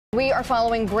We are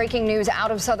following breaking news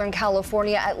out of Southern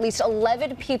California. At least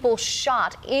 11 people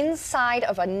shot inside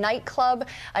of a nightclub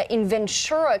in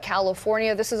Ventura,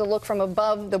 California. This is a look from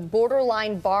above the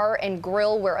Borderline Bar and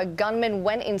Grill, where a gunman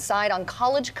went inside on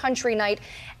college country night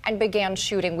and began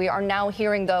shooting. We are now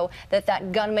hearing, though,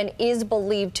 that gunman is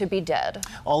believed to be dead.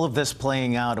 All of this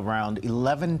playing out around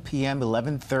 11 p.m.,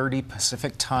 11:30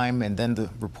 Pacific time, and then the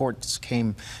reports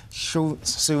came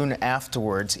soon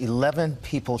afterwards. 11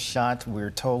 people shot.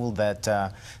 We're told that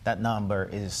that number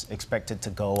is expected to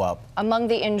go up. Among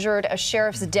the injured, a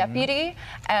sheriff's deputy,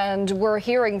 and we're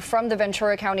hearing from the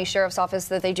Ventura County Sheriff's Office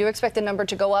that they do expect the number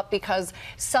to go up because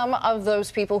some of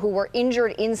those people who were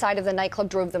injured inside of the nightclub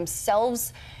drove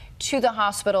themselves to the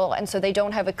hospital, and so they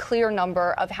don't have a clear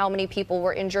number of how many people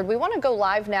were injured. We want to go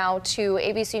live now to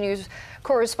ABC News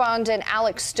correspondent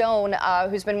Alex Stone,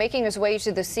 who's been making his way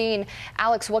to the scene.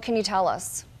 Alex, what can you tell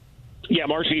us? Yeah,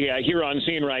 Marcy, here on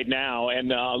scene right now,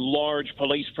 and a large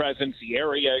police presence. The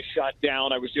area is shut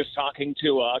down. I was just talking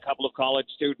to a couple of college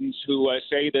students who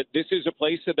say that this is a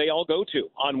place that they all go to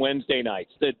on Wednesday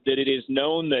nights, that it is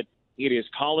known that it is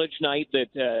college night,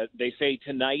 that they say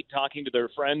tonight, talking to their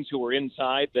friends who were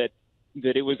inside, that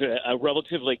it was a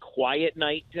relatively quiet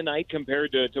night tonight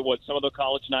compared to what some of the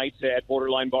college nights at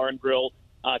Borderline Bar and Grill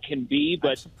can be.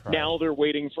 But now they're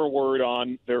waiting for word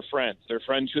on their friends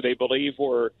who they believe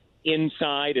were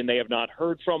inside, and they have not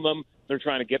heard from them. They're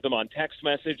trying to get them on text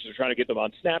message. They're trying to get them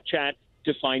on Snapchat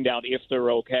to find out if they're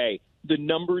okay. The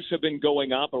numbers have been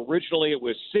going up. Originally, it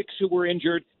was 6 who were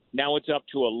injured. Now it's up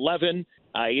to 11.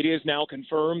 It is now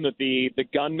confirmed that the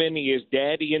gunman is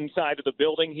dead inside of the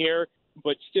building here,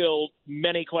 but still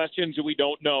many questions that we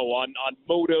don't know on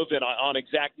motive and on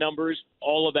exact numbers.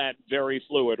 All of that very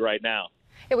fluid right now.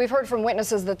 Yeah, we've heard from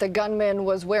witnesses that the gunman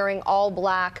was wearing all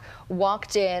black,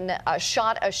 walked in,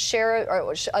 shot a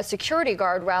security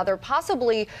guard,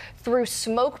 possibly threw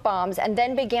smoke bombs, and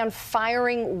then began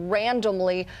firing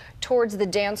randomly towards the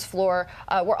dance floor.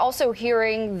 We're also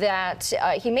hearing that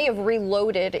he may have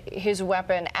reloaded his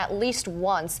weapon at least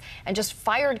once and just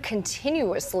fired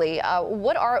continuously.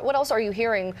 What else are you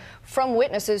hearing from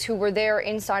witnesses who were there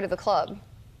inside of the club?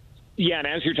 Yeah, and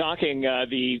as you're talking,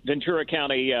 the Ventura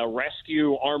County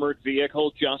rescue armored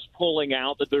vehicle just pulling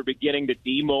out, that they're beginning to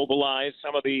demobilize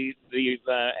some of the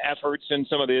efforts, and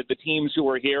some of the teams who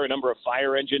are here. A number of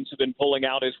fire engines have been pulling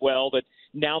out as well. That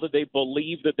now that they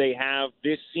believe that they have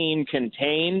this scene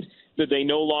contained, that they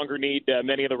no longer need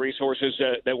many of the resources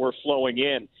that were flowing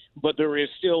in. But there is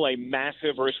still a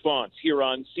massive response here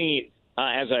on scene.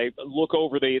 As I look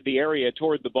over the area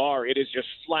toward the bar, it is just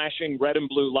flashing red and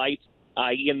blue lights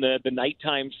in the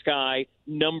nighttime sky.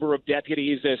 Number of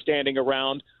deputies standing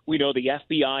around. We know the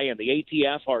FBI and the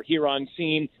ATF are here on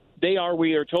scene. We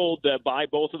are told by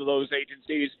both of those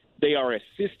agencies, they are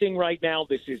assisting right now.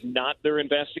 This is not their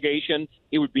investigation.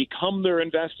 It would become their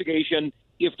investigation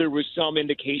if there was some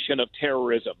indication of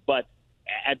terrorism. But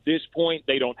at this point,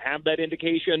 they don't have that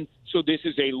indication. So this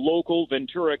is a local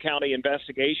Ventura County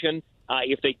investigation.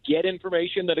 If they get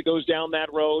information that it goes down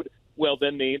that road, well,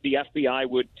 then the FBI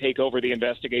would take over the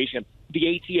investigation.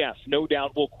 The ATF, no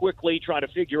doubt, will quickly try to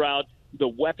figure out the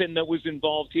weapon that was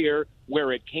involved here,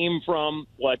 where it came from,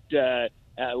 where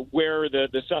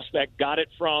the suspect got it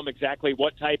from, exactly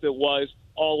what type it was.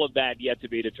 All of that yet to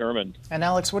be determined. And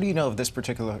Alex, what do you know of this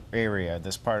particular area,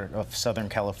 this part of Southern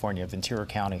California, Ventura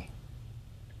County?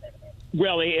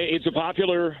 Well, it's a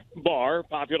popular bar,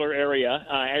 popular area.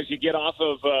 As you get off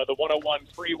of the 101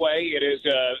 freeway, it is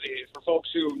for folks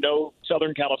who know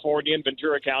Southern California and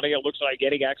Ventura County. It looks like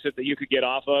any exit that you could get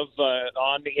off of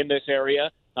in this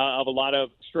area of a lot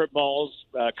of strip malls,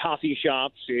 coffee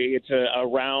shops. It's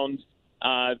around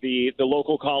the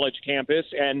local college campus,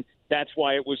 and that's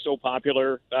why it was so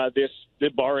popular. The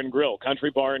bar and grill, country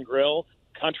bar and grill,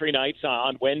 country nights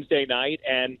on Wednesday night,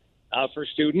 and for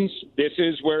students, this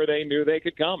is where they knew they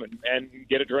could come and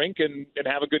get a drink and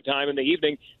have a good time in the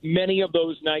evening. Many of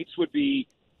those nights would be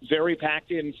very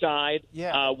packed inside.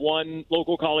 Yeah. One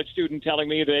local college student telling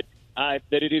me that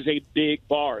it is a big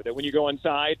bar, that when you go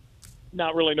inside,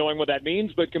 not really knowing what that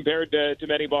means, but compared to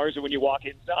many bars, that when you walk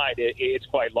inside, it's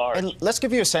quite large. And let's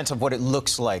give you a sense of what it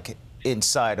looks like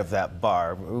inside of that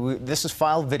bar. This is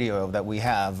file video that we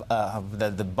have of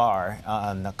the bar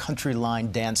on a country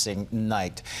line dancing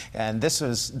night. And this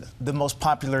is the most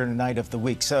popular night of the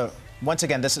week. So once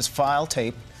again, this is file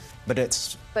tape, but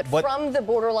it's... from the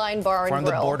Borderline Bar and Grill. From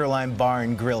the Borderline Bar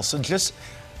and Grill. So just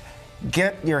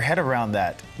get your head around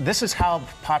that. This is how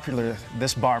popular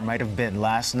this bar might have been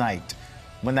last night,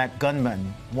 when that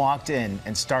gunman walked in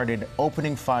and started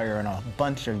opening fire on a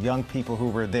bunch of young people who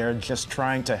were there just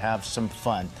trying to have some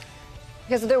fun.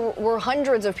 Because there were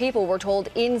hundreds of people, we're told,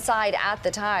 inside at the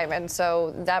time. And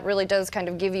so that really does kind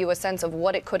of give you a sense of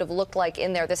what it could have looked like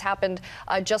in there. This happened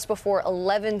just before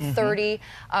 11:30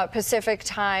 Pacific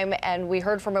time. And we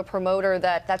heard from a promoter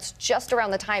that that's just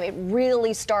around the time it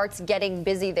really starts getting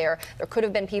busy there. There could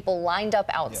have been people lined up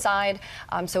outside.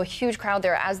 So a huge crowd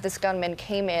there as this gunman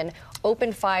came in,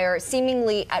 opened fire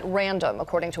seemingly at random,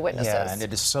 according to witnesses. Yeah, and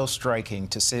it is so striking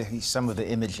to see some of the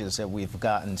images that we've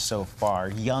gotten so far.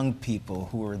 Young people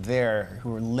who are there,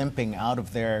 who are limping out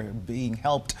of there, being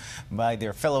helped by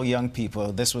their fellow young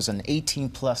people. This was an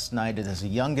 18-plus night. It is the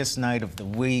youngest night of the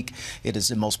week. It is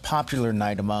the most popular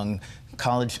night among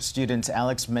college students.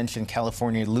 Alex mentioned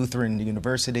California Lutheran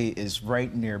University is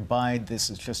right nearby. This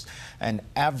is just an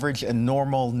average and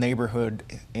normal neighborhood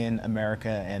in America,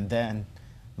 and then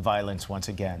violence once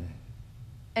again.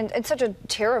 And it's such a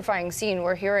terrifying scene.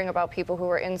 We're hearing about people who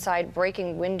are inside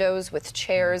breaking windows with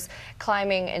chairs,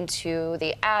 climbing into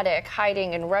the attic,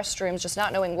 hiding in restrooms, just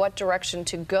not knowing what direction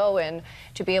to go in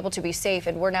to be able to be safe.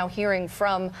 And we're now hearing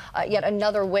from yet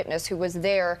another witness who was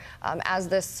there as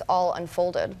this all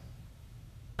unfolded.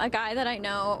 A guy that I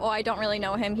know, well, I don't really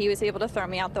know him, he was able to throw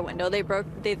me out the window.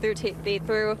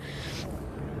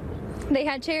 They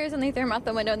had chairs and they threw them out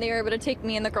the window, and they were able to take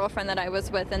me and the girlfriend that I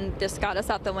was with and just got us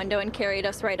out the window and carried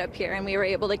us right up here, and we were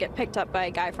able to get picked up by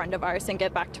a guy friend of ours and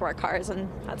get back to our cars, and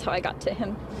that's how I got to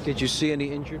him. Did you see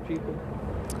any injured people?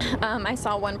 I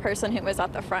saw one person who was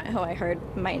at the front who I heard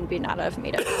might be not have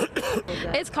made it.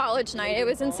 It's college night. It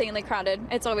was insanely crowded.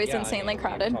 It's always insanely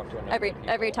crowded.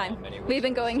 Every time. We've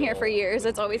been going here for years.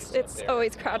 It's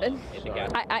always crowded.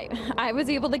 I was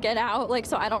able to get out,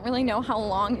 so I don't really know how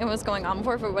long it was going on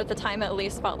for, but at the time at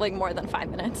least felt like more than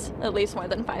 5 minutes. At least more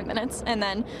than 5 minutes. And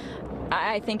then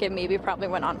I think it probably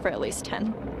went on for at least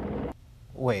 10.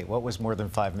 Wait, what was more than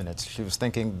 5 minutes? She was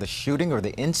thinking the shooting or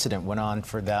the incident went on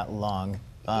for that long.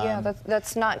 Yeah,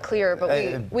 that's not clear, but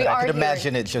we I are could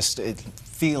imagine it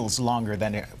feels longer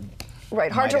than it. Right,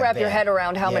 hard to wrap your head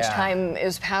around how much Yeah. time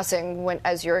is passing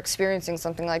as you're experiencing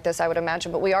something like this, I would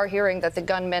imagine. But we are hearing that the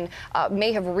gunman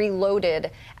may have reloaded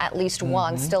at least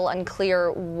once. Still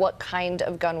unclear what kind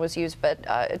of gun was used. But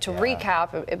to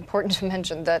recap, important to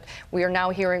mention that we are now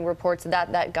hearing reports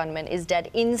that that gunman is dead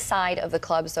inside of the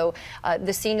club. So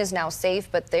the scene is now safe,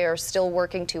 but they are still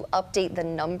working to update the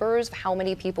numbers of how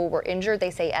many people were injured.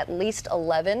 They say at least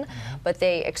 11, but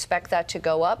they expect that to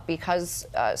go up because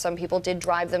some people did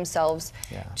drive themselves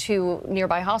to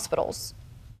nearby hospitals.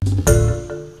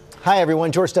 Hi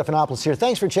everyone, George Stephanopoulos here.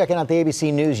 Thanks for checking out the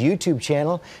ABC News YouTube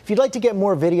channel. If you'd like to get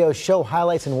more videos, show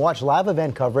highlights, and watch live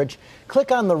event coverage,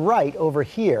 click on the right over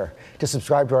here to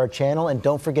subscribe to our channel, and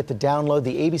don't forget to download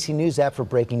the ABC News app for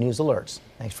breaking news alerts.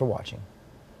 Thanks for watching.